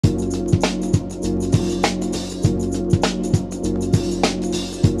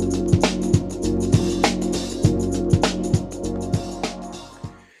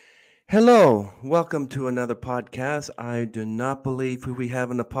Hello, welcome to another podcast. I do not believe who we have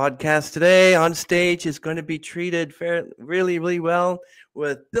on the podcast today. On stage is going to be treated really well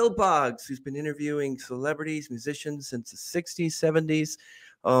with Bill Boggs, who's been interviewing celebrities, musicians since the 60s, 70s.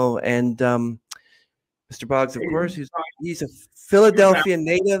 Oh, and Mr. Boggs, of course, he's a Philadelphia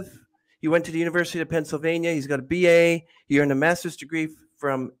native. He went to the University of Pennsylvania. He's got a BA. He earned a master's degree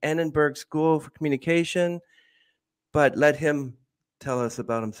from Annenberg School for Communication. But let him tell us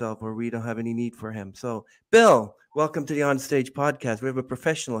about himself, or we don't have any need for him. So, Bill, welcome to the On Stage podcast. We have a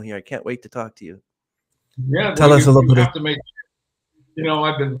professional here. I can't wait to talk to you. Yeah, tell us a little bit. Have to make,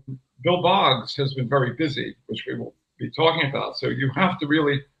 Bill Boggs has been very busy, which we will be talking about. So you have to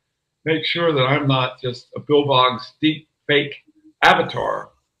really make sure that I'm not just a Bill Boggs deep fake avatar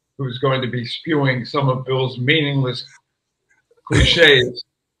who's going to be spewing some of Bill's meaningless cliches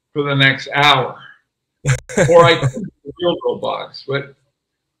for the next hour. Or I could be real Bill Boggs, but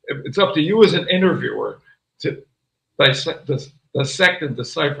it's up to you as an interviewer to dissect and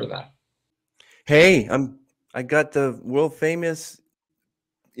decipher that. Hey, I got the world famous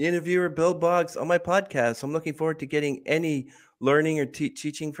interviewer Bill Boggs on my podcast. So I'm looking forward to getting any learning or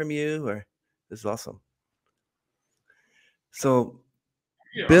teaching from you. Or this is awesome. So,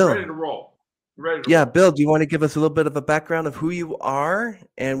 Bill, I'm ready to roll. Bill, do you want to give us a little bit of a background of who you are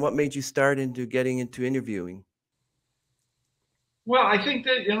and what made you start into getting into interviewing? Well, I think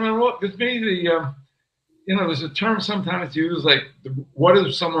that, with me, there's a term sometimes used like, what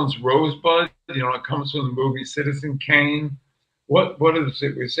is someone's rosebud? It comes from the movie Citizen Kane. What is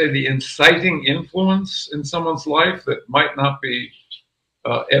it? We say the inciting influence in someone's life that might not be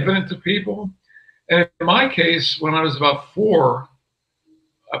evident to people. And in my case, when I was about 4,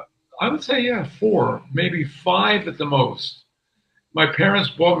 I would say, 4, maybe 5 at the most. My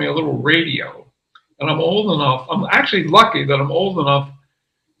parents bought me a little radio, and I'm old enough. I'm actually lucky that I'm old enough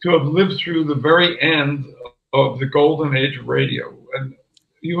to have lived through the very end of the golden age of radio. And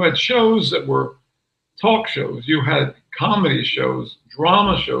you had shows that were talk shows. You had comedy shows,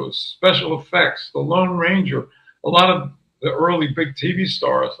 drama shows, special effects, The Lone Ranger, a lot of the early big TV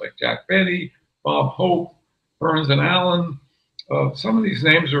stars like Jack Benny, Bob Hope, Burns and Allen. Some of these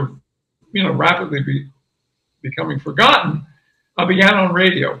names are rapidly becoming forgotten. I began on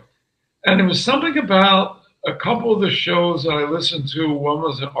radio. And there was something about a couple of the shows that I listened to. One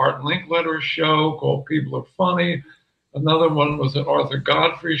was an Art Linkletter show called People Are Funny. Another one was an Arthur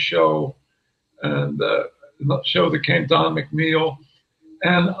Godfrey show, and a show that came Don McNeil.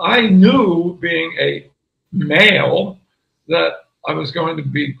 And I knew, being a male, that I was going to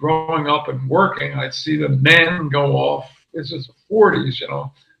be growing up and working. I'd see the men go off. This is the 40s,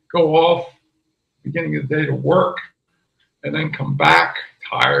 go off beginning of the day to work and then come back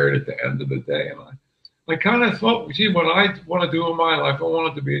tired at the end of the day. And I kind of thought, gee, what I want to do in my life, I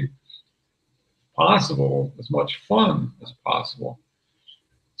want it to be possible, as much fun as possible.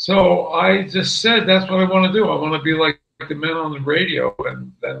 So I just said, that's what I want to do. I want to be like the men on the radio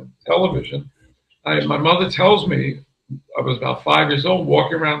and television. My mother tells me I was about 5 years old,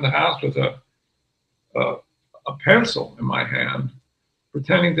 walking around the house with a pencil in my hand,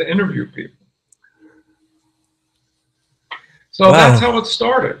 pretending to interview people. So wow. That's how it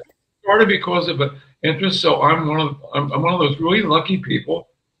started. It started because of an interest. So I'm one of those really lucky people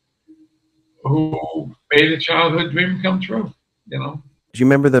who made a childhood dream come true. Do you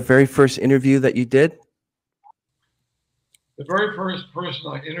remember the very first interview that you did? The very first person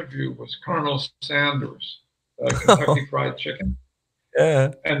I interviewed was Colonel Sanders, Kentucky Fried Chicken.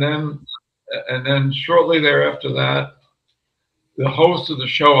 Yeah. And then shortly thereafter that, the host of the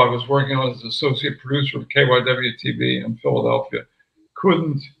show I was working on as associate producer of KYW-TV in Philadelphia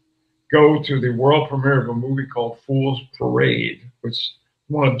couldn't go to the world premiere of a movie called Fool's Parade, which is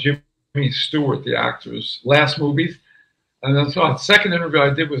one of Jimmy Stewart, the actor's last movies. And then so the second interview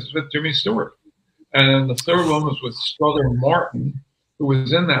I did was with Jimmy Stewart. And then the third one was with Strother Martin, who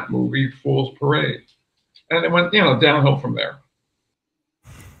was in that movie, Fool's Parade. And it went, downhill from there.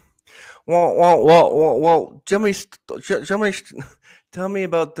 Well, Jimmy, tell me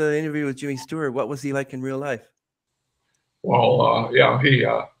about the interview with Jimmy Stewart. What was he like in real life? Well, he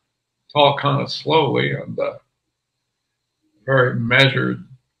talked kind of slowly and very measured,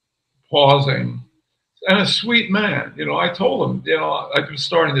 pausing, and a sweet man. I told him, I was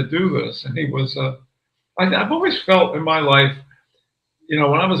starting to do this, and he was. I've always felt in my life, when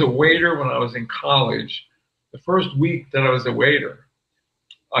I was a waiter, when I was in college, the first week that I was a waiter,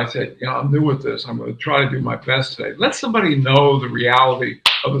 I said, I'm new at this. I'm going to try to do my best today. Let somebody know the reality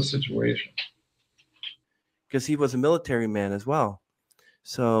of the situation. Because he was a military man as well.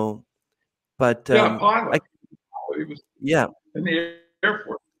 So, but pilot. He was in the Air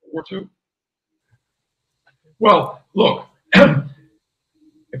Force. War II? Well, look,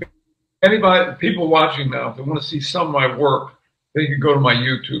 if anybody, people watching now, if they want to see some of my work, they can go to my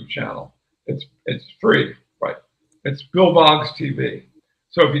YouTube channel. It's free, right? It's Bill Boggs TV.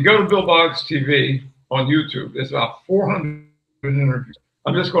 So if you go to Bill Boggs TV on YouTube, there's about 400 interviews.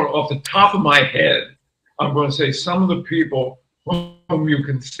 I'm just going off the top of my head. I'm going to say some of the people whom you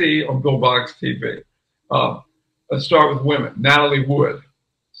can see on Bill Boggs TV. Let's start with women: Natalie Wood,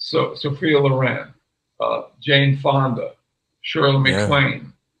 Sophia Loren, Jane Fonda, Shirley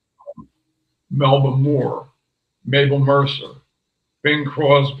MacLaine, Melba Moore, Mabel Mercer, Bing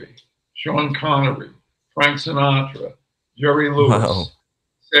Crosby, Sean Connery, Frank Sinatra, Jerry Lewis,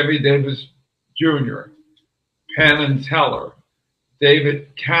 Sammy Davis Jr., Penn and Teller,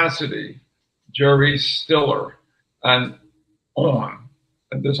 David Cassidy, Jerry Stiller, and on.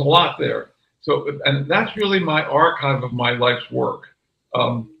 And there's a lot there. So, and that's really my archive of my life's work.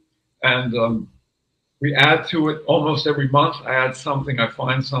 We add to it almost every month. I add something, I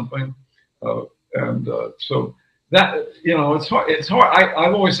find something. So that, you know, it's hard. It's hard.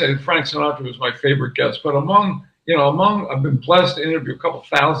 I've always said Frank Sinatra was my favorite guest, but I've been blessed to interview a couple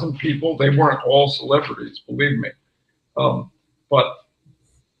thousand people. They weren't all celebrities, believe me.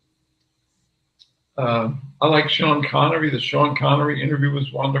 I like Sean Connery. The Sean Connery interview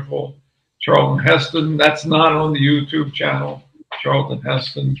was wonderful. Charlton Heston, that's not on the YouTube channel. Charlton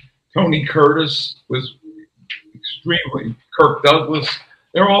Heston. Tony Curtis was extremely. Kirk Douglas.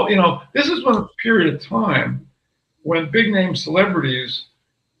 They're all, you know, this is one period of time when big name celebrities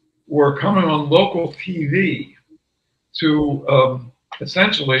were coming on local TV to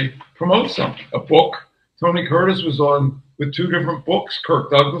essentially promote something, a book. Tony Curtis was on with 2 different books.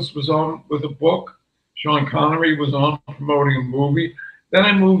 Kirk Douglas was on with a book. Sean Connery was on promoting a movie. Then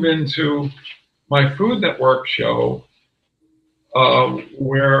I moved into my Food Network show,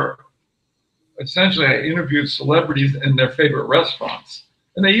 where essentially I interviewed celebrities in their favorite restaurants.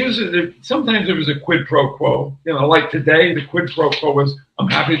 And they use it, sometimes there was a quid pro quo. You know, like today, the quid pro quo was, I'm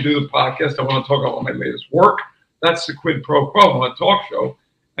happy to do the podcast. I want to talk about my latest work. That's the quid pro quo on a talk show.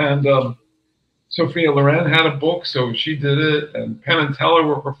 And Sophia Loren had a book, so she did it. And Penn and Teller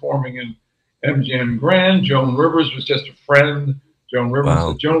were performing in MGM Grand. Joan Rivers was just a friend. Joan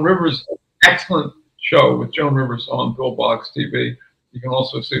Rivers, excellent show with Joan Rivers on Bill Boggs TV. You can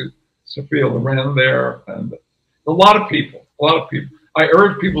also see Sophia Loren there, and a lot of people. I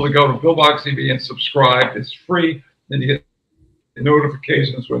urge people to go to Bill Boggs TV and subscribe. It's free, and you get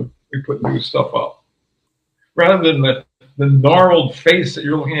notifications when we put new stuff up. Rather than the gnarled face that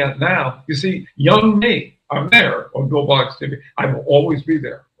you're looking at now, you see young me. I'm there on Bill Boggs TV. I will always be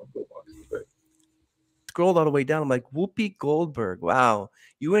there on Bill Boggs TV. Scrolled all the way down. I'm like, Whoopi Goldberg. Wow,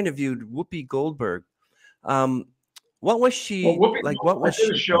 you interviewed Whoopi Goldberg. What was she like? What was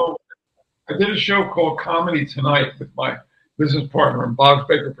she? I did a show called Comedy Tonight with my business partner in Boggs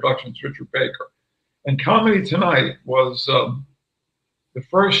Baker Productions, Richard Baker. And Comedy Tonight was the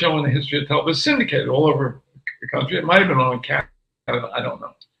first show in the history of television. It was syndicated all over the country. It might have been on Canada, I don't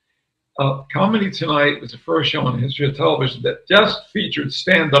know. Comedy Tonight was the first show in the history of television that just featured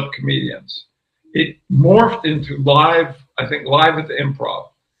stand-up comedians. It morphed into live, I think, live at the Improv.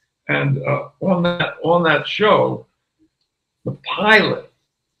 And on that show, the pilot,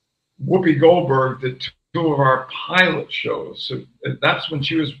 Whoopi Goldberg did 2 of our pilot shows. So that's when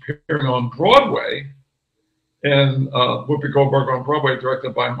she was appearing on Broadway, and Whoopi Goldberg on Broadway,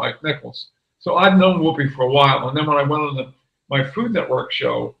 directed by Mike Nichols. So I've known Whoopi for a while. And then when I went on my Food Network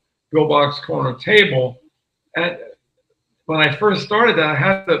show, Bill Boggs Corner Table, and when I first started that, I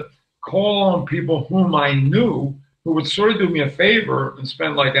had to call on people whom I knew who would sort of do me a favor and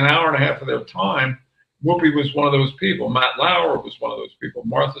spend like an hour and a half of their time. Whoopi was one of those people. Matt Lauer was one of those people.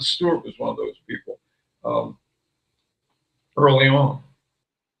 Martha Stewart was one of those people early on.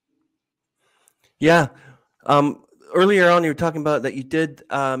 Yeah. Earlier on, you were talking about that you did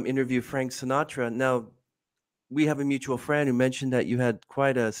interview Frank Sinatra. Now, we have a mutual friend who mentioned that you had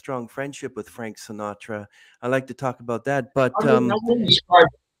quite a strong friendship with Frank Sinatra. I'd like to talk about that. But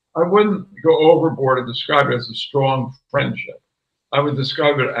I wouldn't go overboard and describe it as a strong friendship. I would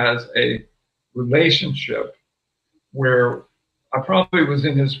describe it as a relationship where I probably was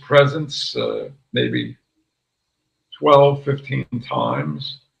in his presence maybe 12, 15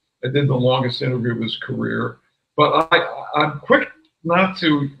 times. I did the longest interview of his career. But I'm quick not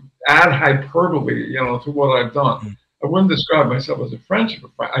to add hyperbole, you know, to what I've done. I wouldn't describe myself as a friendship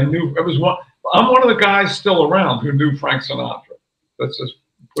with Frank. I knew it was one. I'm one of the guys still around who knew Frank Sinatra. Let's just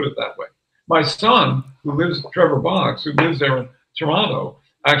put it that way. My son, Trevor Boggs, who lives there in Toronto,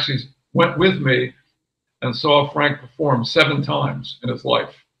 actually went with me and saw Frank perform 7 times in his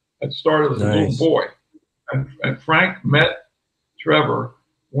life. It started as a little boy. And Frank met Trevor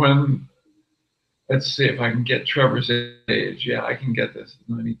when, let's see if I can get Trevor's age. Yeah, I can get this.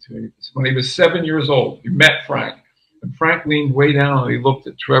 92. When he was 7 years old, he met Frank. And Frank leaned way down and he looked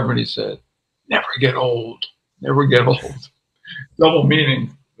at Trevor and he said, "Never get old. Never get old." Double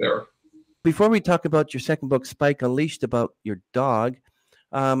meaning there. Before we talk about your second book, Spike Unleashed, about your dog,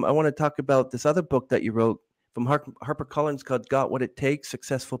 I want to talk about this other book that you wrote from HarperCollins called Got What It Takes,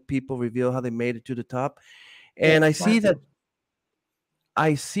 Successful People Reveal How They Made It to the Top. And I see that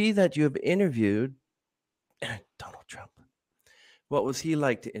you have interviewed Donald Trump. What was he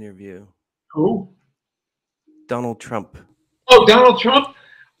like to interview? Who? Donald Trump. Oh, Donald Trump?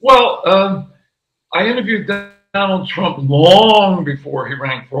 Well, I interviewed Donald Trump long before he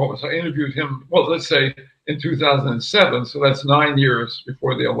ran for office. I interviewed him, well, let's say in 2007, so that's 9 years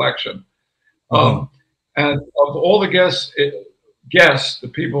before the election. And of all the guests, the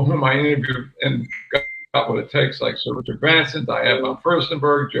people whom I interviewed and got what it takes, like Sir Richard Branson, Diane von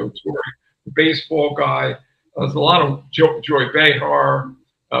Furstenberg, Joe Torre, the baseball guy. There's a lot of Joy Behar,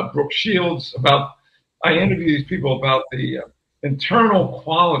 Brooke Shields. I interviewed these people about the internal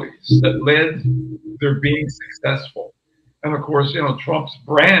qualities that led their being successful. And of course, Trump's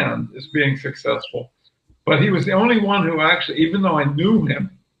brand is being successful. But he was the only one who actually, even though I knew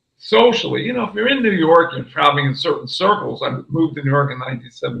him socially, if you're in New York and traveling in certain circles, I moved to New York in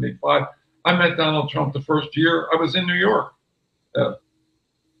 1975. I met Donald Trump the first year I was in New York at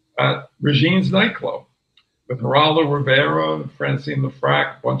Regine's nightclub with Geraldo Rivera, Francine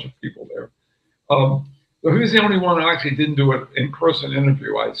Lafrac, a bunch of people there. So he was the only one who actually didn't do an in-person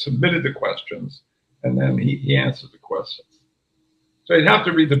interview. I submitted the questions, and then he answered the questions. So you'd have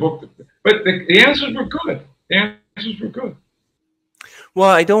to read the book. But the answers were good. The answers were good.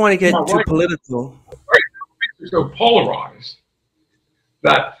 Well, I don't want to get too political. So polarized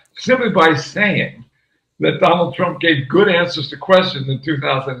that simply by saying that Donald Trump gave good answers to questions in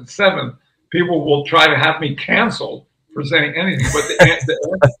 2007, people will try to have me canceled for saying anything. But the answers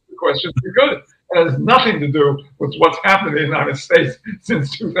to the questions were good. It has nothing to do with what's happened in the United States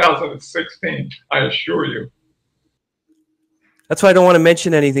since 2016, I assure you. That's why I don't want to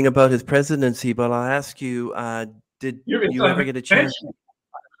mention anything about his presidency, but I'll ask you, did you ever get a chance?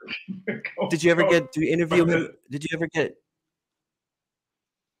 Did you ever get to interview him? Did you ever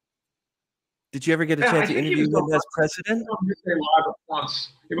get a chance to interview him as president?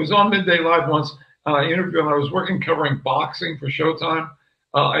 It was on Midday Live once. I interviewed him. I was working covering boxing for Showtime.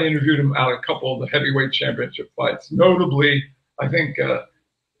 I interviewed him at a couple of the heavyweight championship fights. Notably, I think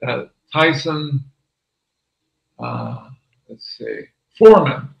Tyson,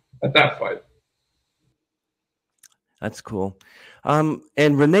 Foreman at that fight. That's cool. And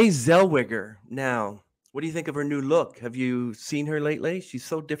Renee Zellweger now, what do you think of her new look? Have you seen her lately? She's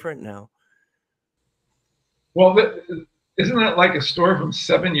so different now. Well, isn't that like a story from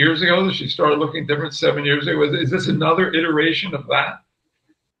 7 years ago that she started looking different 7 years ago? Is this another iteration of that?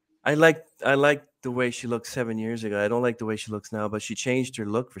 I like the way she looked 7 years ago. I don't like the way she looks now, but she changed her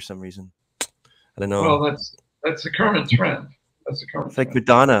look for some reason. I don't know. Well, that's the current trend. That's the current. It's like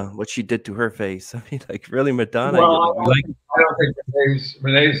Madonna, what she did to her face. I mean, like really, Madonna. Well, I don't think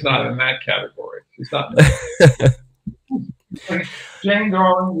Renee's not in that category. She's not. Jane,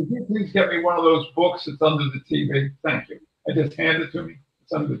 darling, would you please get me one of those books that's under the TV? Thank you. I just hand it to me.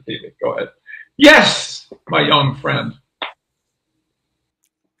 It's under the TV. Go ahead. Yes, my young friend.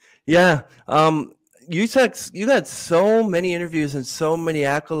 Yeah. You got so many interviews and so many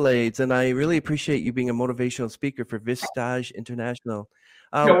accolades, and I really appreciate you being a motivational speaker for Vistage International.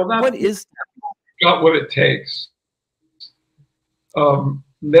 What is Got What It Takes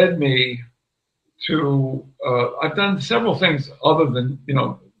led me to I've done several things other than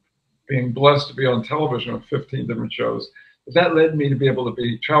being blessed to be on television with 15 different shows, but that led me to be able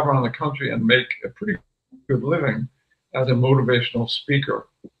to travel around the country and make a pretty good living as a motivational speaker.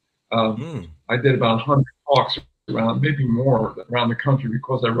 I did about 100 talks around, maybe more, around the country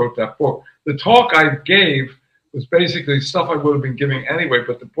because I wrote that book. The talk I gave was basically stuff I would have been giving anyway,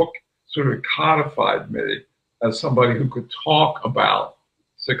 but the book sort of codified me as somebody who could talk about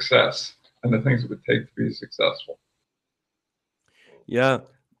success and the things it would take to be successful. Yeah,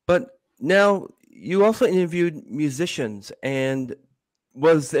 but now you also interviewed musicians, and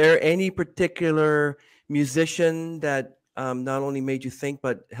was there any particular musician that not only made you think,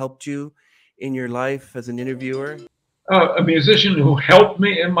 but helped you in your life as an interviewer? A musician who helped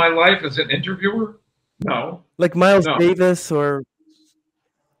me in my life as an interviewer? No. Like Miles Davis, or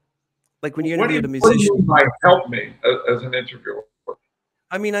like when you interviewed a musician? What do you mean by help me as an interviewer?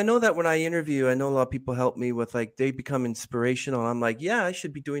 I mean, I know that when I interview, I know a lot of people help me with like they become inspirational. I'm like, yeah, I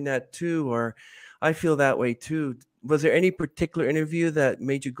should be doing that too, or I feel that way too. Was there any particular interview that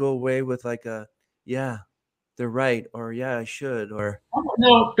made you go away with like a, yeah, they're right, or yeah, I should, or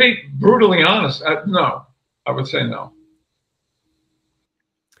No, be brutally honest. No, I would say no.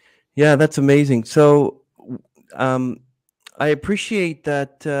 yeah, that's amazing. So, um, I appreciate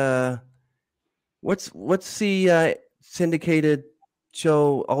that. What's the syndicated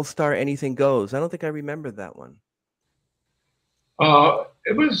show All Star Anything Goes? I don't think I remember that one.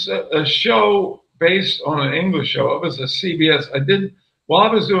 It was a show based on an English show. It was a CBS. I did while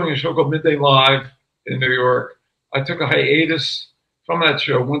I was doing a show called Midday Live in New York. I took a hiatus from that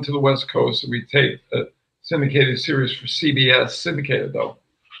show, went to the West Coast, and we taped a syndicated series for CBS, syndicated though,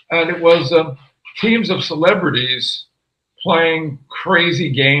 and it was teams of celebrities playing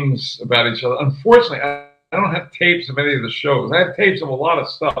crazy games about each other. Unfortunately, I don't have tapes of any of the shows. I have tapes of a lot of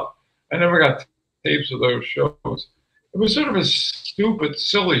stuff. I never got tapes of those shows. It was sort of a stupid,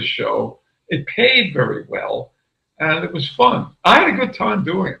 silly show. It paid very well, and it was fun. I had a good time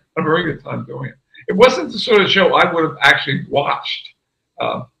doing it, a very good time doing it. It wasn't the sort of show I would have actually watched,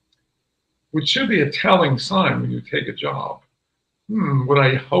 which should be a telling sign when you take a job. Would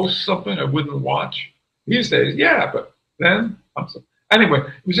I host something I wouldn't watch? These days, yeah, but then, anyway,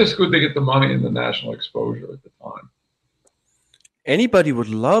 it was just good to get the money and the national exposure at the time. Anybody would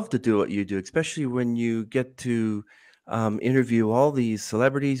love to do what you do, especially when you get to interview all these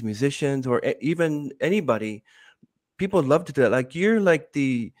celebrities, musicians, or even anybody. People would love to do that. Like you're like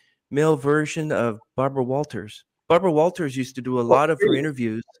the male version of Barbara Walters. Barbara Walters used to do a lot of her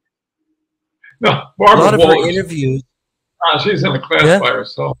interviews. No, A Barbara lot of her Walters, interviews. she's in a class Yeah. by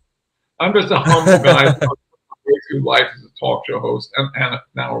herself. I'm just a humble guy way through life as a talk show host and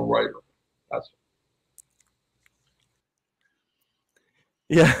now a writer. That's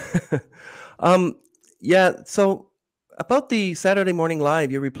Yeah. um, yeah. So about the Saturday Morning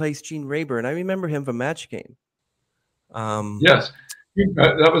Live, you replaced Gene Rayburn. I remember him from Match Game. Yes,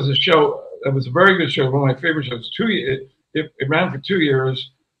 that was a show. That was a very good show. One of my favorite shows. It ran for 2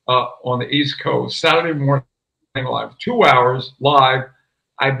 years on the East Coast. Saturday Morning Live, 2 hours live.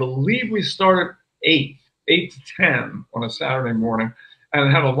 I believe we started 8 to 10 on a Saturday morning, and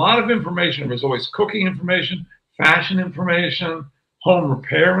it had a lot of information. There was always cooking information, fashion information, home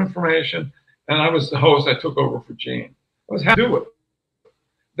repair information, and I was the host. I took over for Gene. I was happy to do it.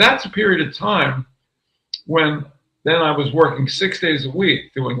 That's a period of time when then I was working 6 days a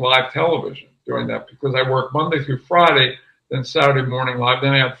week doing live television during that because I worked Monday through Friday, then Saturday Morning Live,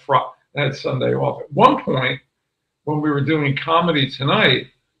 then I had Sunday off. At one point, when we were doing Comedy Tonight,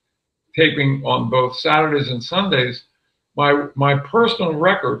 taping on both Saturdays and Sundays, my personal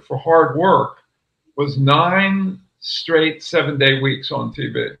record for hard work was 9 straight 7-day weeks on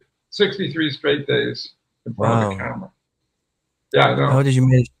TV, 63 straight days in front of the camera. Yeah, I know. How did you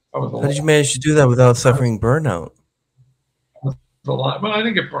manage? How did you manage to do that without suffering burnout? A lot, but I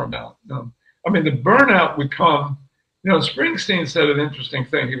didn't get burned out. No. I mean, the burnout would come. Springsteen said an interesting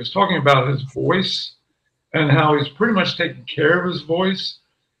thing. He was talking about his voice and how he's pretty much taking care of his voice.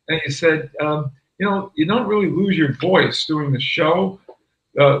 And he said, you don't really lose your voice doing the show.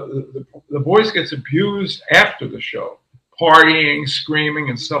 The voice gets abused after the show, partying, screaming,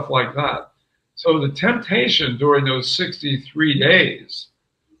 and stuff like that. So the temptation during those 63 days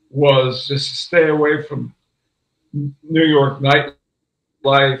was just to stay away from New York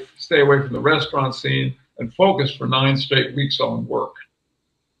nightlife, stay away from the restaurant scene, and focus for 9 straight weeks on work.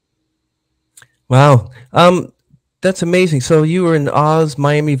 Wow. That's amazing. So you were in Oz,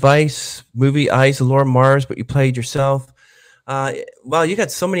 Miami Vice, movie Eyes of Laura Mars, but you played yourself. Wow, you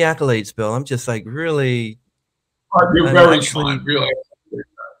got so many accolades, Bill. I'm just like really. You're very kind, really.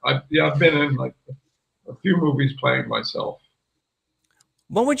 I've been in like a few movies playing myself.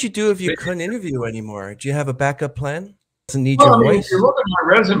 What would you do if you couldn't interview anymore? Do you have a backup plan? Doesn't need your voice. If you look at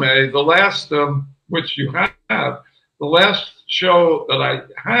my resume, the last, which you have, the last show that I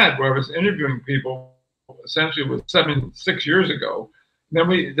had where I was interviewing people essentially was 6 years ago.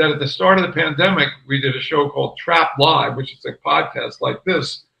 And then at the start of the pandemic, we did a show called Trap Live, which is a podcast like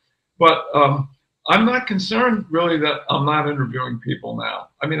this. But I'm not concerned really that I'm not interviewing people now.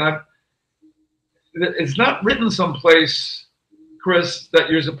 I mean, it's not written someplace, Chris, that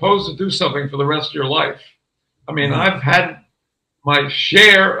you're supposed to do something for the rest of your life. I mean, I've had my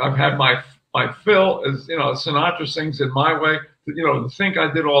share. I've had my fill, as Sinatra sings in My Way. To think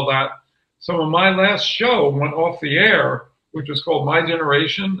I did all that. So when my last show went off the air, which was called My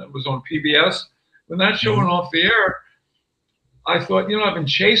Generation, it was on PBS. When that show went off the air, I thought, I've been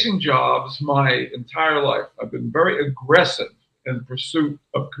chasing jobs my entire life. I've been very aggressive in pursuit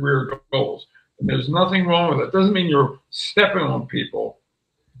of career goals. And there's nothing wrong with it. It doesn't mean you're stepping on people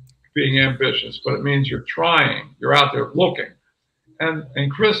being ambitious, but it means you're trying. You're out there looking.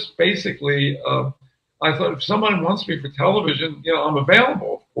 And Chris, basically, I thought if someone wants me for television, I'm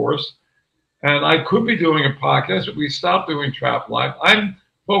available, of course. And I could be doing a podcast, but we stopped doing Trap Life. I'm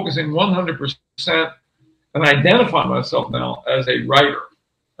focusing 100% and identify myself now as a writer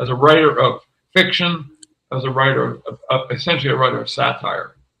of fiction, as a writer of essentially a writer of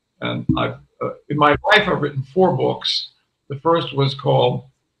satire. And in my life, I've written 4 books. The first was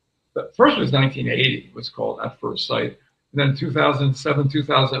 1980. It was called At First Sight. And then 2007,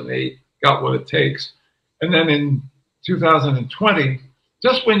 2008, Got What It Takes. And then in 2020,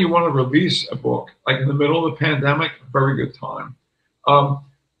 just when you want to release a book, like in the middle of the pandemic, very good time.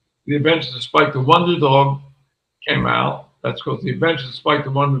 The Adventures of Spike the Wonder Dog came out. That's called The Adventures of Spike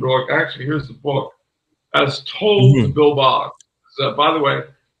the Wonder Dog. Actually, here's the book, as told to Bill Boggs. By the way,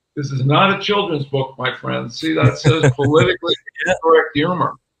 this is not a children's book, my friends. See, that says politically incorrect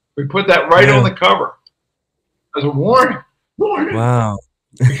humor. We put that right on the cover as a warning. Warning. Wow.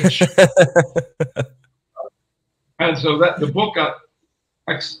 And so the book got,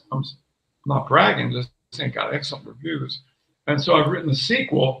 I'm not bragging, just saying, got excellent reviews. And so I've written a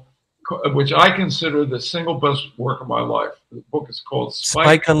sequel, which I consider the single best work of my life. The book is called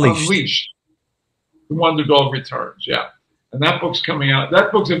Spike Unleashed. The Wonder Dog Returns, yeah. And that book's coming out.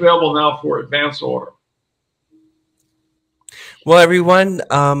 That book's available now for advance order. Well, everyone,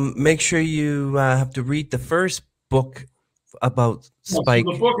 make sure you have to read the first book about Spike,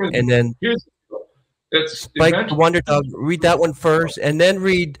 so the book is, and then it's Spike the Wonder Dog. Read that one first, and then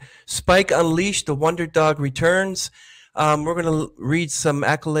read Spike Unleashed, The Wonder Dog Returns. We're going to read some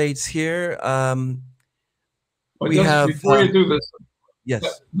accolades here. Before you do this,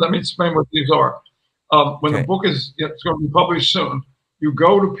 yes, let me explain what these are. When the book is it's going to be published soon, you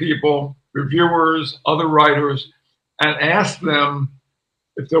go to people, reviewers, other writers, and ask them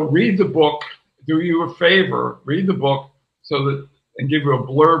if they'll read the book. Do you a favor, read the book, and give you a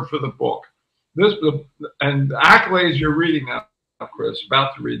blurb for the book. And the accolades you're reading now, Chris,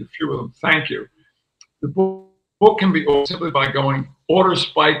 about to read a few of them. Thank you. The book can be ordered simply by going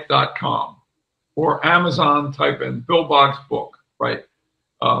orderspike.com or Amazon. Type in Bill Boggs book, right?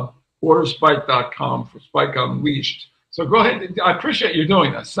 Orderspike.com for Spike Unleashed. So go ahead. I appreciate you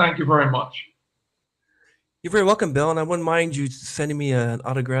doing this. Thank you very much. You're very welcome, Bill, and I wouldn't mind you sending me an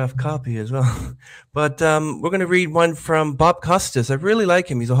autographed copy as well. But we're going to read one from Bob Costas. I really like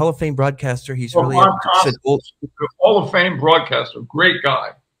him. He's a Hall of Fame broadcaster. He's really Bob Costas, Hall of Fame broadcaster, great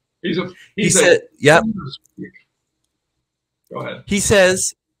guy. He said, "Yep." Go ahead. He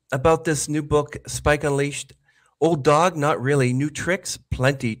says about this new book, Spike Unleashed. Old dog, not really. New tricks,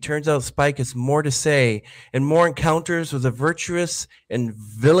 plenty. Turns out Spike has more to say and more encounters with the virtuous and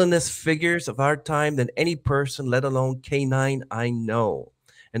villainous figures of our time than any person, let alone K9, I know.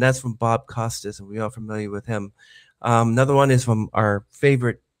 And that's from Bob Costas, and we are familiar with him. Another one is from our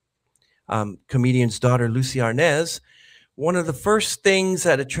favorite comedian's daughter, Lucy Arnaz. One of the first things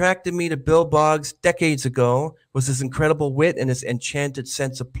that attracted me to Bill Boggs decades ago was his incredible wit and his enchanted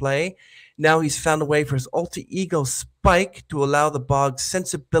sense of play. Now he's found a way for his alter ego Spike to allow the Boggs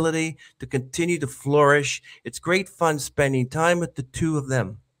sensibility to continue to flourish. It's great fun spending time with the two of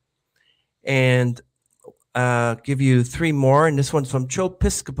them. And give you 3 more, and this one's from Joe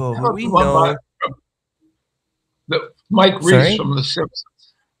Piscopo, who we know. Mike Reese from The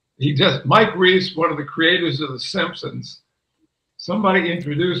Simpsons. Mike Reese, one of the creators of The Simpsons. Somebody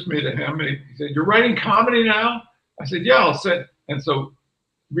introduced me to him, and he said, "You're writing comedy now?" I said, "Yeah." I'll say, and so.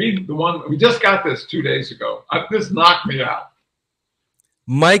 Read the one. We just got this 2 days ago. This knocked me out.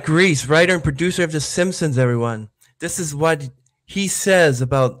 Mike Reese, writer and producer of The Simpsons, everyone. This is what he says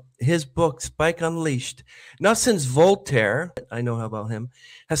about his book, Spike Unleashed. Not since Voltaire, I know about him,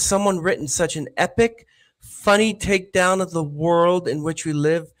 has someone written such an epic, funny takedown of the world in which we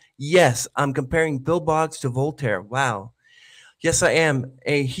live. Yes, I'm comparing Bill Boggs to Voltaire. Wow. Yes, I am.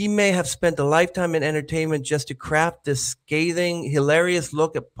 He may have spent a lifetime in entertainment just to craft this scathing, hilarious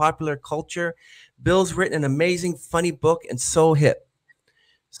look at popular culture. Bill's written an amazing, funny book and so hip.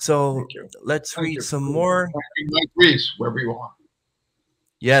 So let's read some more. Mike Reese, wherever you are.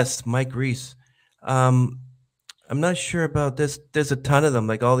 Yes, Mike Reese. I'm not sure about this. There's a ton of them,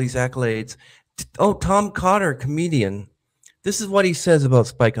 like all these accolades. Oh, Tom Cotter, comedian. This is what he says about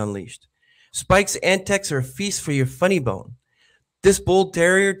Spike Unleashed. Spike's antics are a feast for your funny bone. This bull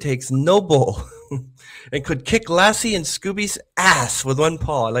terrier takes no bull and could kick Lassie and Scooby's ass with one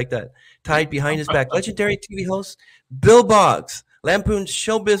paw. I like that. Tied behind his back. Legendary TV host Bill Boggs lampoons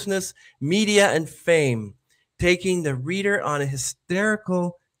show business, media, and fame. taking the reader on a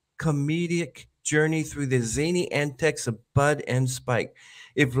hysterical comedic journey through the zany antics of Bud and Spike.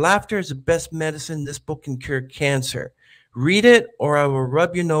 If laughter is the best medicine, this book can cure cancer. Read it, or I will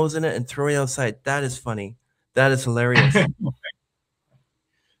rub your nose in it and throw you outside. That is funny. That is hilarious.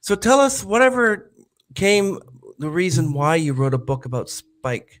 So tell us whatever came the reason why you wrote a book about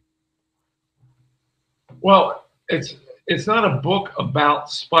Spike. Well, it's not a book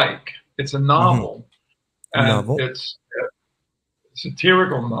about Spike. It's a novel, and it's a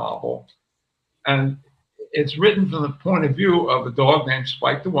satirical novel, and it's written from the point of view of a dog named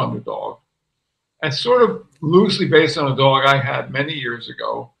Spike the Wonder Dog, and sort of loosely based on a dog I had many years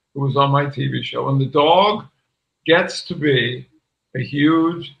ago who was on my TV show. And the dog gets to be a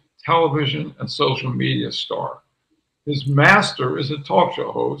huge television and social media star. His master is a talk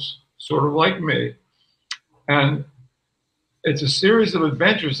show host, sort of like me. And it's a series of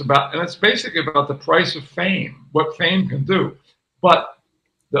adventures about, and it's basically about the price of fame, what fame can do. But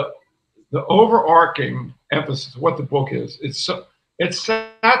the overarching emphasis of what the book is, it's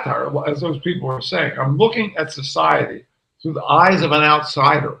satire, as those people are saying. I'm looking at society through the eyes of an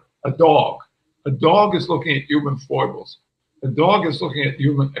outsider, a dog. A dog is looking at human foibles. A dog is looking at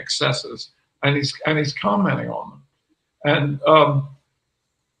human excesses, and he's commenting on them. And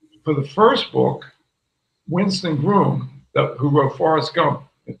for the first book, Winston Groom, who wrote Forrest Gump,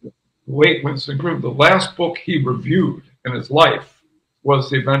 late Winston Groom, the last book he reviewed in his life was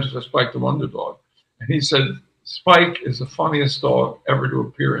The Adventures of Spike the Wonder Dog. And he said, Spike is the funniest dog ever to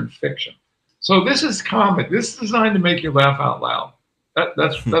appear in fiction. So this is comic. This is designed to make you laugh out loud.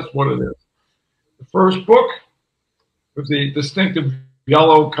 That's what it is. The first book with the distinctive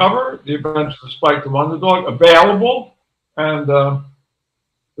yellow cover, The Adventures of Spike the Wonder Dog, available. And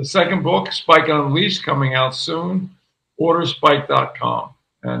the second book, Spike Unleashed, coming out soon. Orderspike.com.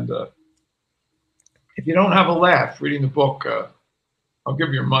 And if you don't have a laugh reading the book, I'll give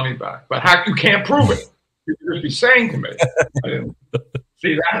you your money back. But you can't prove it. You could just be saying to me, I didn't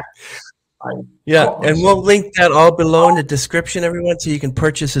see that. Yeah, and we'll link that all below in the description, everyone, so you can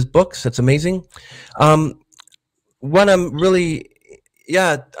purchase his books. That's amazing. What I'm really,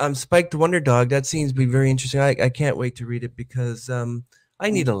 Spike the Wonder Dog, that seems to be very interesting. I can't wait to read it because I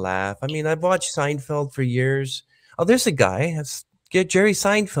need a laugh. I mean, I've watched Seinfeld for years. Oh, there's a guy. Get Jerry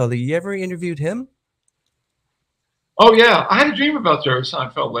Seinfeld. Have you ever interviewed him? Oh, yeah. I had a dream about Jerry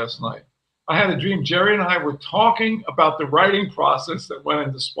Seinfeld last night. I had a dream. Jerry and I were talking about the writing process that went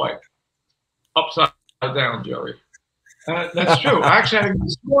into Spike. Upside down, Jerry. That's true. I actually had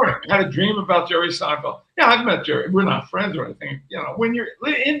this morning. I had a dream about Jerry Seinfeld. Yeah, I've met Jerry. We're not friends or anything. You know, when you're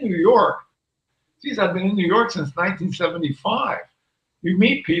in New York, geez, I've been in New York since 1975. You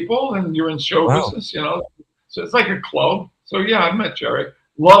meet people and you're in show business, you know. So it's like a club. So yeah, I've met Jerry.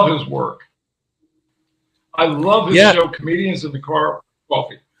 Love his work. I love his show, Comedians in the Car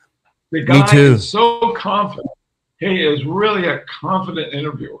Coffee. The guy is so confident. He is really a confident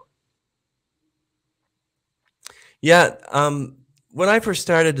interviewer. Yeah. When I first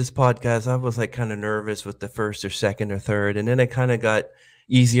started this podcast, I was like kind of nervous with the first or second or third. And then it kind of got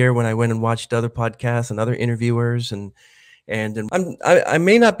easier when I went and watched other podcasts and other interviewers. And I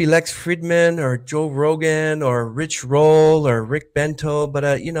may not be Lex Fridman or Joe Rogan or Rich Roll or Rick Bento,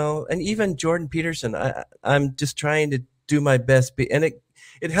 but you know, and even Jordan Peterson. I'm just trying to do my best, and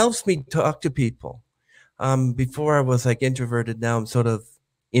it helps me talk to people. Before I was like introverted. Now I'm sort of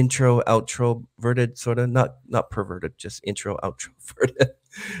intro outro verted, sort of not perverted, just intro outro verted,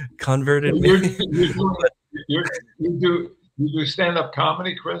 converted. You do stand-up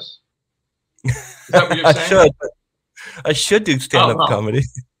comedy, Chris? Is that what you're saying? I should do stand-up comedy.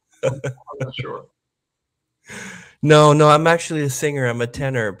 I'm not sure. No, I'm actually a singer. I'm a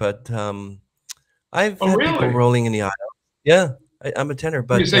tenor, but I've had people rolling in the aisle. Yeah, I'm a tenor.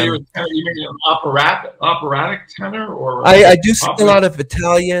 But you say you're a tenor, you mean an operatic tenor, or I do sing a lot of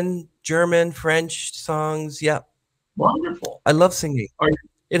Italian, German, French songs. Yeah, wonderful. I love singing.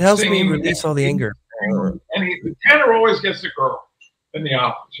 It helps me release all the anger. And the tenor always gets the girl in the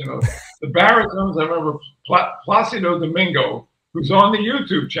office. You know, the baritones. I remember Placido Domingo, who's on the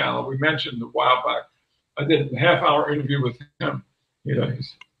YouTube channel we mentioned a while back. I did a half-hour interview with him. You know, the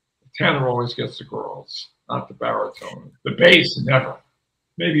tenor always gets the girls, not the baritone. The bass, never.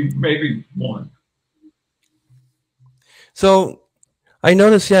 Maybe one. So I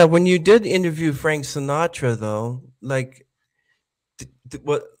noticed, when you did interview Frank Sinatra, though, like,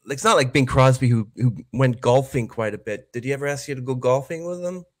 it's not like Bing Crosby who went golfing quite a bit. Did he ever ask you to go golfing with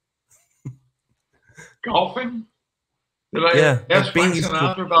him? Golfing? Did I ask Frank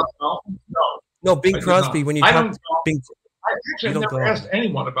Sinatra about golfing? No, Bing Crosby. When you talk, I actually never asked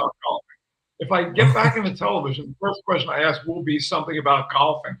anyone about golfing. If I get back into television, the first question I ask will be something about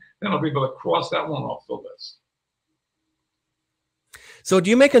golfing. Then I'll be able to cross that one off the list. So do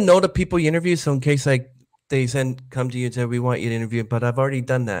you make a note of people you interview, so in case like they come to you and say, we want you to interview, but I've already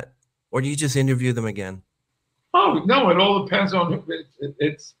done that? Or do you just interview them again? Oh, no, it all depends on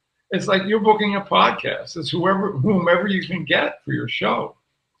it's like you're booking a podcast. It's whomever you can get for your show.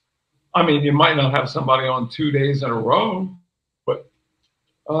 I mean, you might not have somebody on 2 days in a row, but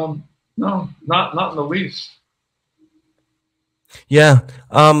no, not in the least. Yeah.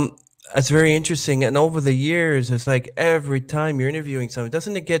 That's very interesting. And over the years, it's like every time you're interviewing someone,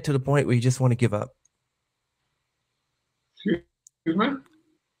 doesn't it get to the point where you just want to give up? Excuse me?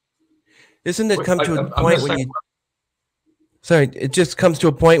 Isn't it come to a point when you... Sorry, it just comes to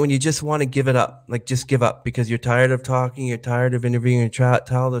a point when you just want to give it up, like just give up because you're tired of talking, you're tired of interviewing, you're tired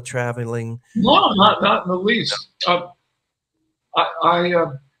of traveling. No, not in the least. Well,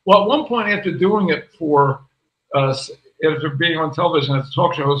 at one point after doing it after being on television as a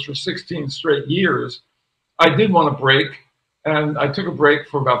talk show host for 16 straight years, I did want to break, and I took a break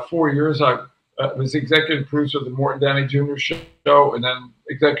for about 4 years. I was executive producer of the Morton Downey Jr. show, and then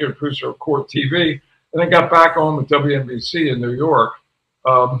executive producer of Court TV. And I got back on with WNBC in New York.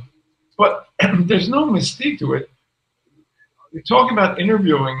 But there's no mystique to it. You're talking about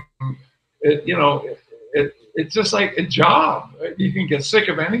interviewing, it's just like a job. You can get sick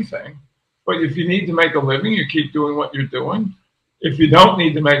of anything. But if you need to make a living, you keep doing what you're doing. If you don't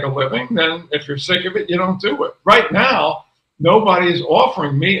need to make a living, then if you're sick of it, you don't do it. Right now, nobody is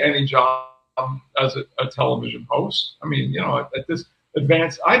offering me any job as a television host. I mean, at this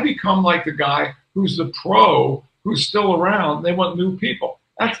advance, I become like the guy who's the pro, who's still around. They want new people.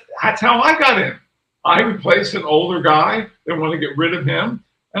 That's how I got in. I replaced an older guy. They want to get rid of him,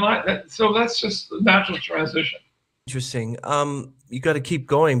 and so that's just a natural transition. Interesting. You got to keep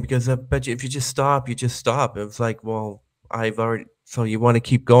going because I bet you if you just stop, you just stop. It's like, well, so you want to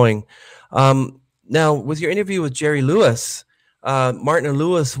keep going. Now, with your interview with Jerry Lewis, Martin and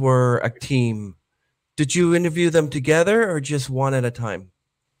Lewis were a team. Did you interview them together or just one at a time?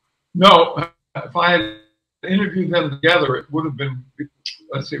 No, if I had interviewed them together, it would have been,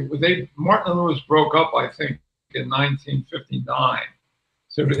 let's see, Martin and Lewis broke up, I think, in 1959.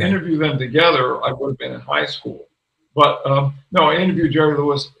 So to interview them together, I would have been in high school. But no, I interviewed Jerry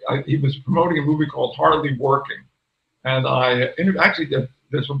Lewis. He was promoting a movie called Hardly Working. And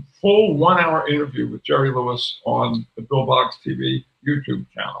there's a full 1 hour interview with Jerry Lewis on the Bill Boggs TV YouTube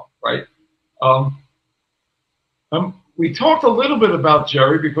channel, right? We talked a little bit about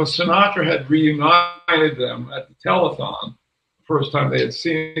Jerry because Sinatra had reunited them at the telethon. The first time they had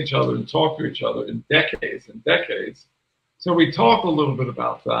seen each other and talked to each other in decades and decades. So we talked a little bit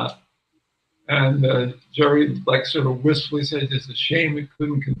about that. And Jerry, sort of wistfully said, it's a shame it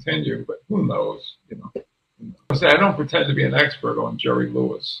couldn't continue, but who knows, I don't pretend to be an expert on Jerry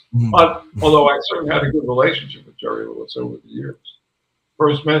Lewis, although I certainly had a good relationship with Jerry Lewis over the years.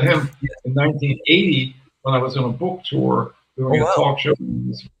 First met him in 1980 when I was on a book tour doing a talk show in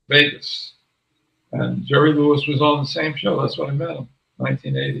Las Vegas. And Jerry Lewis was on the same show. That's when I met him,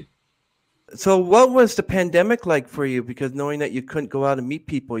 1980. So what was the pandemic like for you? Because knowing that you couldn't go out and meet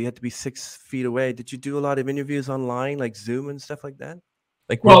people, you had to be 6 feet away. Did you do a lot of interviews online, like Zoom and stuff like that?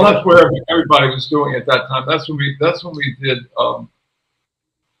 Well, that's where everybody was doing at that time. That's when we did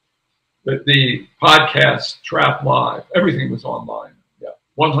the podcast Trap Live. Everything was online. Yeah,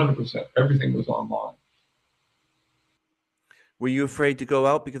 100%. Everything was online. Were you afraid to go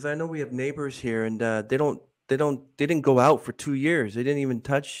out? Because I know we have neighbors here, and they didn't go out for 2 years. They didn't even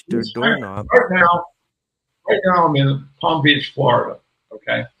touch their doorknob. Right now I'm in Palm Beach, Florida.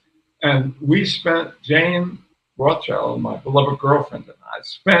 Okay, and we spent Jane Rothschild, my beloved girlfriend, and I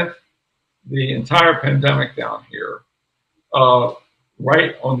spent the entire pandemic down here,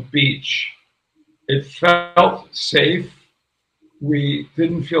 right on the beach. It felt safe. We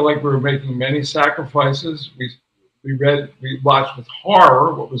didn't feel like we were making many sacrifices. We watched with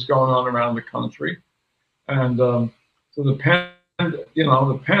horror what was going on around the country. And so the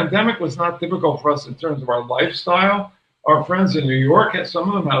pandemic was not difficult for us in terms of our lifestyle. Our friends in New York, some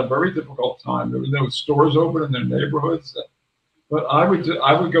of them had a very difficult time. There were no stores open in their neighborhoods. But I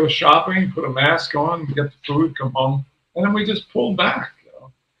would go shopping, put a mask on, get the food, come home, and then we just pulled back.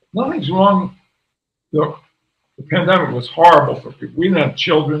 Nothing's wrong. The pandemic was horrible for people. We didn't have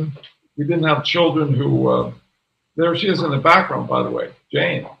children. We didn't have children who. There she is in the background, by the way,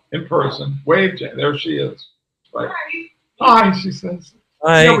 Jane, in person. Wave, Jane. There she is. Right. Hi, she says.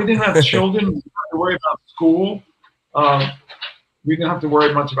 Hi. We didn't have children. We didn't have to worry about school. We didn't have to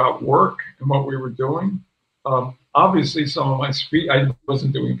worry much about work and what we were doing. obviously some of my I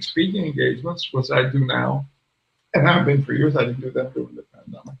wasn't doing speaking engagements, which I do now, and have been for years. I didn't do them during the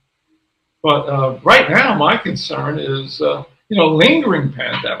pandemic. But right now, my concern is, lingering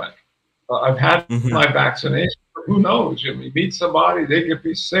pandemic. I've had my vaccination, but who knows? You meet somebody, they could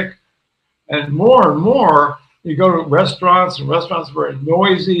be sick. And more, you go to restaurants, and restaurants are very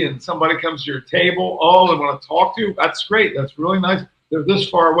noisy, and somebody comes to your table. Oh, they want to talk to you. That's great. That's really nice. They're this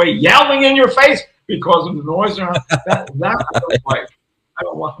far away, yelling in your face because of the noise around. That I don't like. I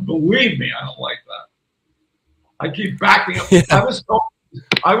don't want. Believe me, I don't like that. I keep backing up. Yeah.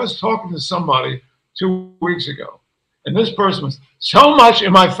 I was talking to somebody 2 weeks ago, and this person was so much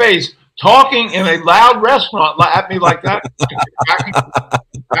in my face, talking in a loud restaurant at me like that, backing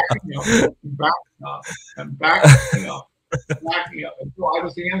up, and backing up. And so I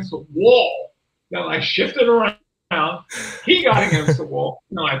was against the wall. Then I shifted around. He got against the wall.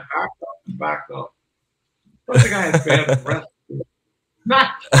 Then I backed up. I think I had bad breath.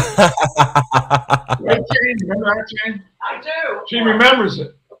 Not. Right, Jane? Remember that, Jane? I do. She remembers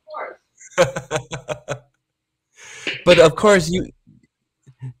it. Of course. But of course,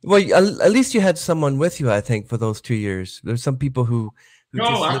 at least you had someone with you, I think, for those 2 years. There's some people who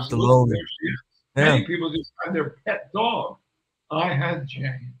just lived alone. Many people just had their pet dog. I had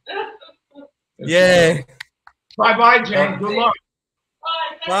Jane. Yay. Bye-bye, Jane. Good luck.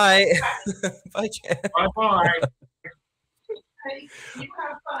 Bye. Bye, Jane. Bye-bye. You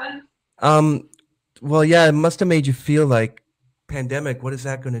have fun. Well, yeah, it must have made you feel like, pandemic, what is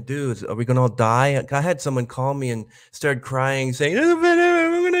that going to do? Are we going to all die? I had someone call me and started crying, saying,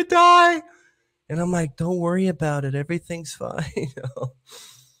 we're going to die. And I'm like, don't worry about it. Everything's fine.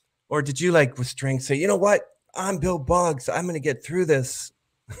 Or did you like with strength say, you know what? I'm Bill Boggs. I'm going to get through this.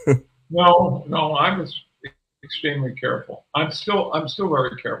 No, I was extremely careful. I'm still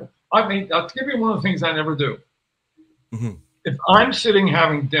very careful. I mean, I'll give you one of the things I never do. If I'm sitting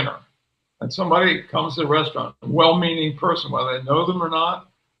having dinner and somebody comes to the restaurant, a well-meaning person, whether I know them or not,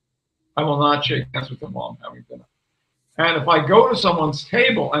 I will not shake hands with them while I'm having dinner. And if I go to someone's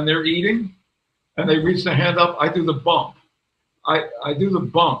table and they're eating and they reach their hand up, I do the bump. I do the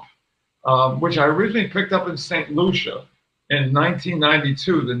bump, which I originally picked up in St. Lucia in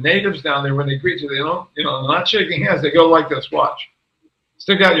 1992. The natives down there, when they greet you, they don't, they're not shaking hands. They go like this. Watch.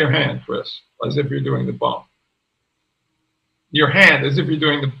 Stick out your hand, Chris, as if you're doing the bump. Your hand as if you're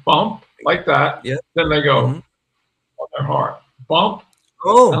doing the bump like that. Yeah. Then they go on their heart. Bump.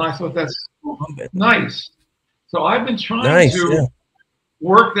 Oh. And I thought that's nice. So I've been trying to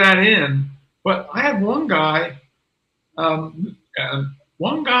work that in. But I had one guy, I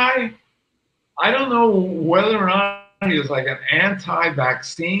don't know whether or not he was like an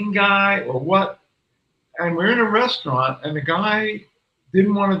anti-vaccine guy or what. And we're in a restaurant and the guy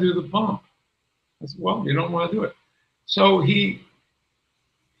didn't want to do the bump. I said, well, you don't want to do it. So he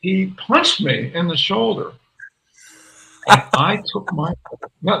punched me in the shoulder. And I put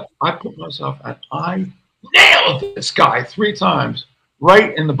myself and I nailed this guy 3 times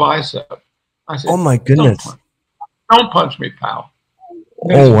right in the bicep. I said, oh my goodness. Don't punch me, pal.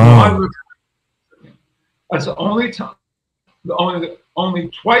 Oh wow. That's the only time, only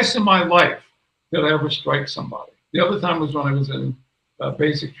twice in my life did I ever strike somebody. The other time was when I was in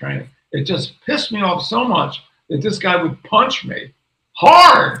basic training. It just pissed me off so much that this guy would punch me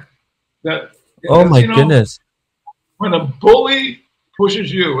hard. Oh my goodness. When a bully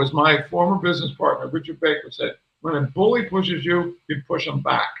pushes you, as my former business partner, Richard Baker, said, when a bully pushes you, you push them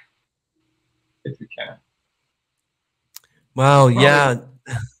back if you can. Wow, yeah.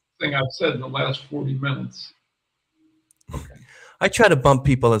 Thing I've said in the last 40 minutes. Okay. I try to bump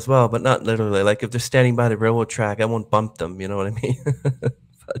people as well, but not literally. Like if they're standing by the railroad track, I won't bump them. You know what I mean?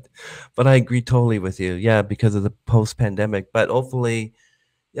 but I agree totally with you. Yeah, because of the post-pandemic. But hopefully,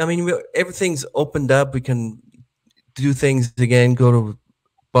 I mean, everything's opened up. We can do things again, go to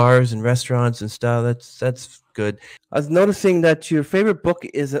bars and restaurants and stuff. That's good. I was noticing that your favorite book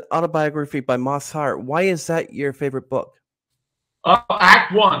is an autobiography by Moss Hart. Why is that your favorite book?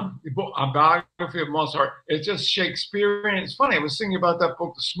 Act 1, a biography of Moss Hart. It's just Shakespearean. It's funny. I was thinking about that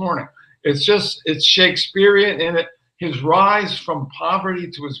book this morning. It's Shakespearean in it. His rise from poverty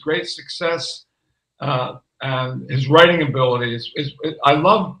to his great success and his writing abilities. I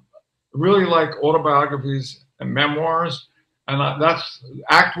really like autobiographies and memoirs. And that's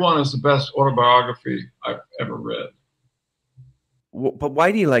Act 1 is the best autobiography I've ever read. But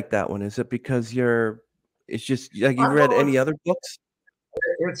why do you like that one? Is it because it's just like you read any other books?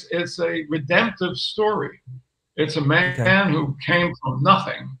 It's a redemptive story. It's a man who came from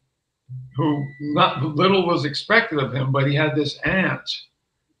nothing, who little was expected of him, but he had this aunt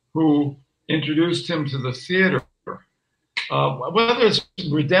who introduced him to the theater Whether it's a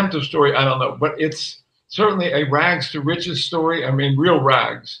redemptive story, I don't know, but it's certainly a rags to riches story. I mean, real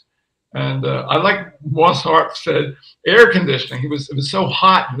rags. And I like Moss Hart said, air conditioning. It was so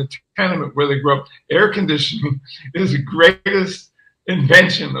hot in the tenement where they grew up. Air conditioning is the greatest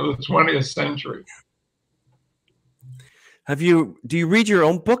invention of the 20th century. Do you read your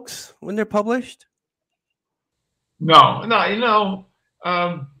own books when they're published? No. You know,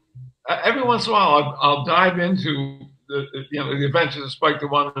 every once in a while I'll dive into the Adventures of Spike the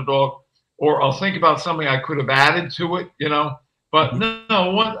Wonder Dog, or I'll think about something I could have added to it, you know. But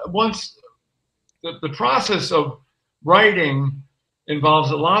no, once the process of writing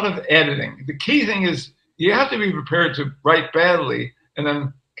involves a lot of editing. The key thing is you have to be prepared to write badly and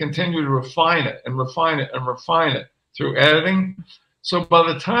then continue to refine it and refine it and refine it through editing. So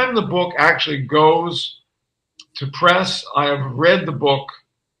by the time the book actually goes to press, I have read the book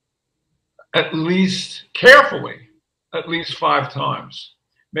at least carefully, at least 5 times,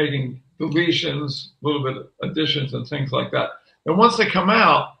 making deletions, a little bit of additions and things like that. And once they come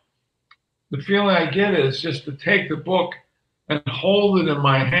out, the feeling I get is just to take the book and hold it in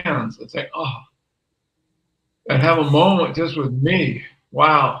my hands and say, oh, and have a moment just with me.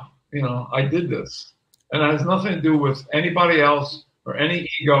 Wow, you know, I did this. And it has nothing to do with anybody else or any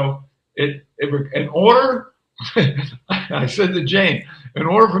ego. In order, I said to Jane, in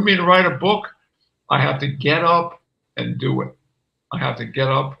order for me to write a book, I have to get up and do it. I have to get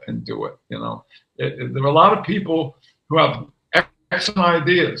up and do it, you know. There are a lot of people who have excellent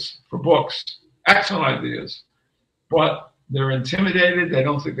ideas for books, excellent ideas, but they're intimidated. They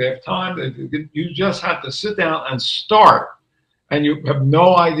don't think they have time. You just have to sit down and start, and you have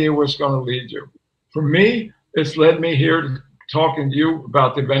no idea where it's going to lead you. For me, it's led me here to talking to you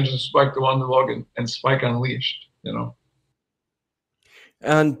about the Adventures of Spike the Wonder Dog and Spike Unleashed, you know.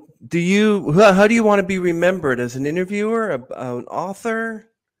 And how do you want to be remembered? As an interviewer, an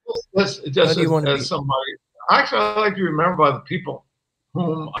author? Just as somebody. Actually, I like to be remembered by the people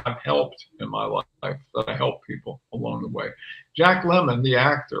whom I've helped in my life, that I help people along the way. Jack Lemmon, the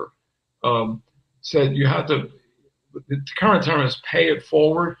actor, said you have to, the current term is pay it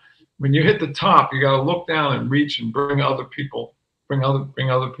forward. When you hit the top, you got to look down and reach and bring other people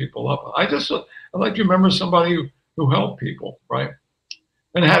up. I like to remember somebody who helped people, right?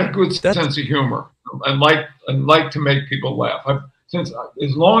 And had a good sense of humor and liked to make people laugh.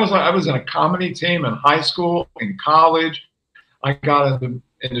 As long as I was in a comedy team in high school, in college, I got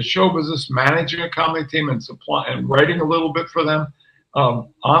into show business, managing a comedy team and writing a little bit for them.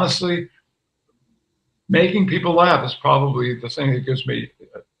 Honestly, making people laugh is probably the thing that gives me,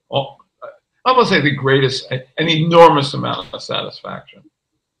 I would say, the greatest, an enormous amount of satisfaction.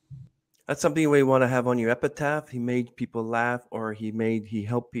 That's something we want to have on your epitaph. He made people laugh, or he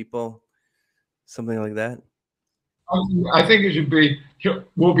helped people, something like that. I think it should be,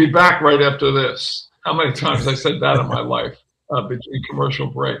 we'll be back right after this. How many times I said that in my life between commercial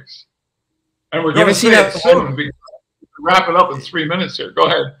breaks? And we're going to see it soon. We wrap it up in 3 minutes here. Go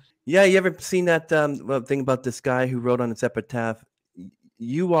ahead. Yeah, you ever seen that thing about this guy who wrote on his epitaph,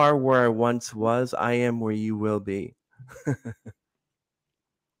 "You are where I once was, I am where you will be."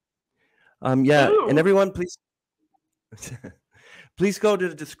 Yeah, Ooh. And everyone, please please go to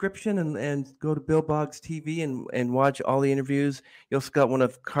the description and go to Bill Boggs TV and watch all the interviews. You also got one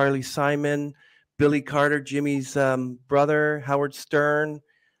of Carly Simon, Billy Carter, Jimmy's brother, Howard Stern,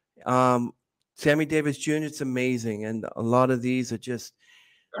 Sammy Davis Jr. It's amazing, and a lot of these are just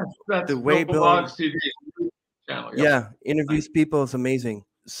that's the way Bill Boggs TV channel. Yeah, interviews people is amazing.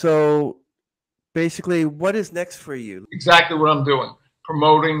 So basically, what is next for you? Exactly what I'm doing.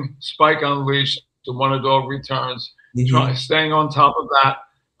 Promoting Spike Unleashed, The Wonder Dog Returns, staying on top of that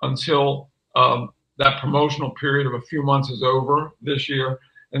until that promotional period of a few months is over this year.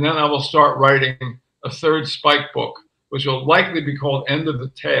 And then I will start writing a 3rd Spike book, which will likely be called End of the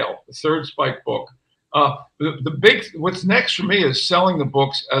Tale, the 3rd Spike book. What's next for me is selling the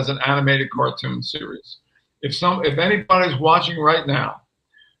books as an animated cartoon series. If anybody's watching right now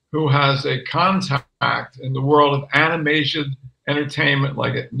who has a contact in the world of animation entertainment,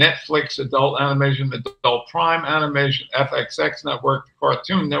 like at Netflix, adult animation, adult prime animation, FXX network,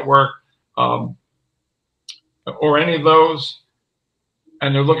 Cartoon Network, or any of those,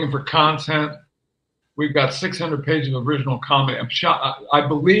 and they're looking for content, we've got 600 pages of original comedy. I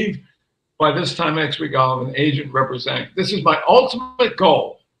believe by this time next week I'll have an agent representing. This is my ultimate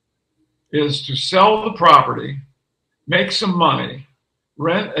goal, is to sell the property, make some money,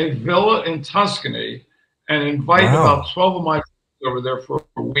 rent a villa in Tuscany, and invite about 12 of my friends over there for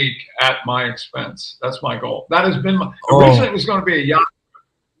a week at my expense. That's my goal. That has been my, originally it was going to be a yacht,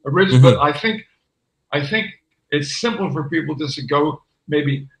 but I think It's simple for people just to go,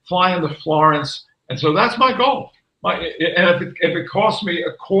 maybe fly into Florence. And so that's my goal. And if it costs me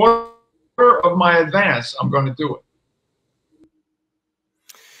a quarter of my advance, I'm going to do it.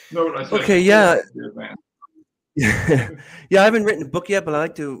 Note I said okay, yeah. Yeah, I haven't written a book yet, but I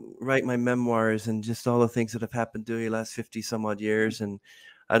like to write my memoirs and just all the things that have happened to me the last 50 some odd years. And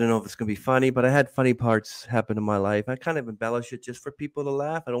I don't know if it's going to be funny, but I had funny parts happen in my life. I kind of embellish it just for people to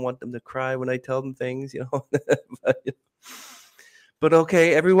laugh. I don't want them to cry when I tell them things, but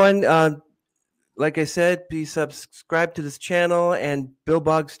okay, everyone, like I said, please subscribe to this channel and Bill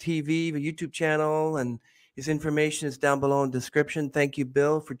Boggs TV, the YouTube channel, and his information is down below in the description. Thank you,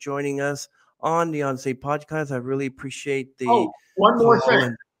 Bill, for joining us on the OnStage podcast. I really appreciate the one more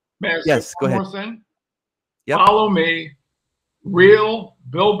thing. Yes, go ahead. One more thing. Yep. Follow me, Real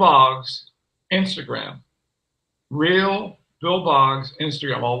Bill Boggs Instagram. Real Bill Boggs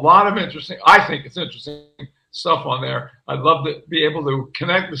Instagram. A lot of interesting, I think it's interesting stuff on there. I'd love to be able to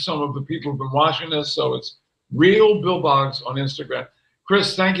connect with some of the people who've been watching this. So it's Real Bill Boggs on Instagram.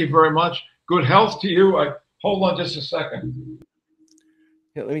 Chris, thank you very much. Good health to you. Hold on just a second.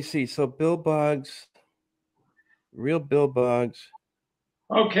 Yeah, let me see. So Bill Boggs, Real Bill Boggs.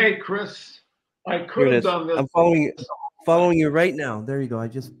 Okay, Chris. I could have done this. I'm following you right now. There you go. I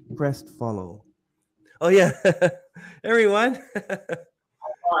just pressed follow. Oh yeah. Everyone.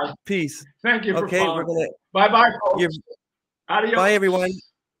 Bye. Peace. Thank you for following. We're gonna bye folks. Adios. Bye everyone.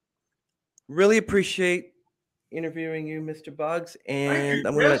 Really appreciate interviewing you, Mr. Boggs, and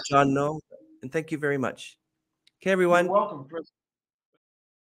I'm gonna let John know. And thank you very much. Okay, everyone. You're welcome, Chris.